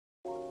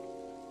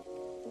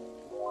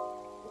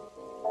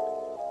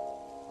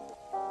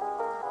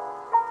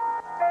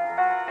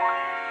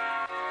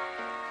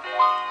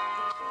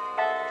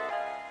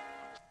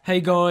Hey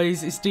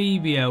guys, it's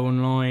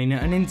DBLonline,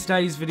 and in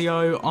today's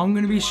video I'm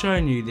going to be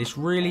showing you this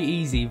really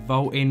easy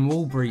vault-in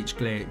wall breach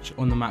glitch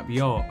on the map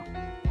Yacht.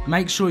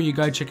 Make sure you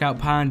go check out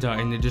Panda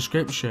in the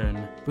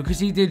description, because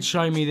he did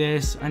show me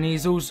this and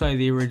he's also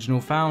the original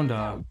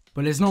founder.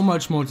 But there's not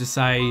much more to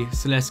say,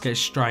 so let's get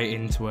straight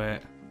into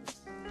it.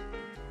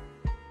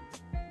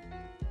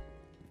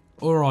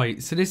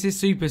 Alright, so this is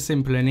super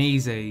simple and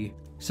easy.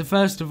 So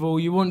first of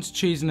all, you want to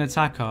choose an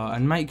attacker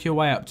and make your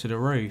way up to the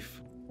roof.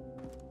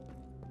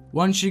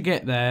 Once you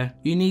get there,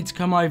 you need to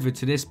come over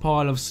to this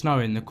pile of snow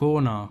in the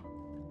corner.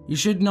 You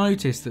should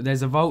notice that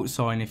there's a vault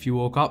sign if you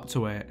walk up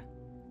to it.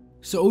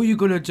 So all you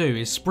gotta do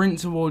is sprint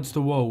towards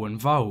the wall and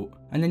vault,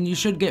 and then you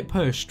should get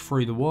pushed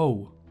through the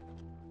wall.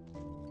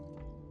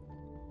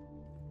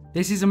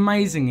 This is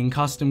amazing in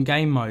custom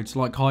game modes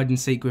like hide and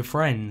seek with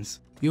friends.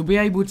 You'll be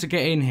able to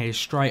get in here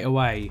straight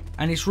away,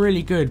 and it's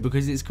really good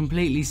because it's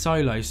completely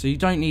solo, so you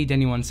don't need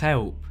anyone's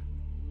help.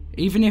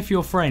 Even if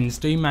your friends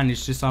do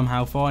manage to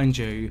somehow find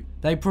you,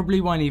 they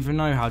probably won't even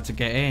know how to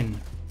get in.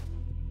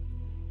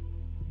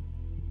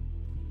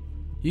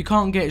 You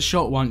can't get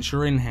shot once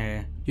you're in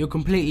here, you're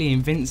completely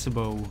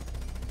invincible.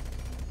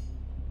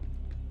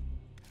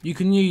 You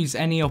can use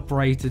any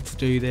operator to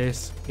do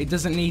this, it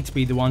doesn't need to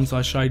be the ones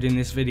I showed in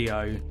this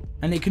video,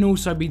 and it can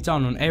also be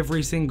done on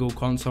every single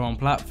console and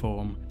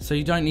platform, so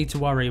you don't need to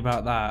worry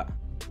about that.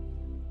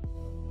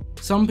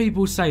 Some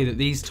people say that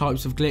these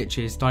types of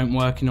glitches don't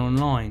work in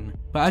online,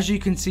 but as you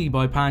can see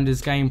by Panda's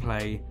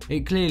gameplay,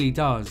 it clearly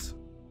does.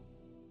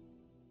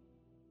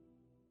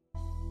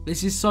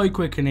 This is so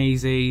quick and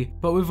easy,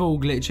 but with all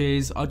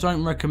glitches, I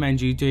don't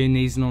recommend you doing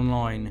these in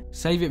online,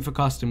 save it for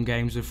custom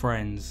games with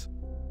friends.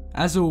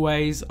 As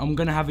always, I'm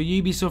going to have a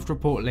Ubisoft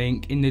report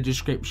link in the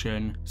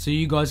description, so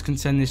you guys can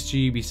send this to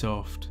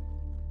Ubisoft.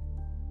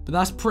 But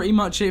that's pretty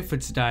much it for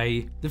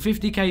today. The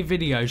 50k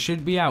video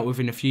should be out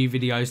within a few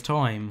videos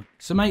time,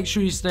 so make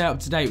sure you stay up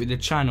to date with the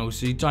channel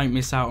so you don't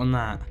miss out on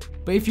that.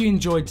 But if you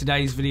enjoyed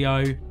today's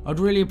video, I'd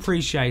really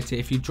appreciate it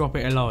if you drop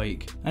it a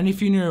like, and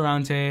if you're new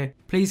around here,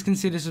 please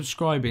consider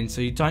subscribing so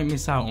you don't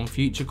miss out on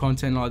future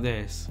content like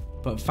this.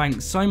 But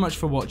thanks so much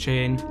for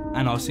watching,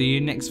 and I'll see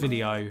you next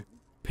video.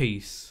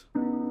 Peace.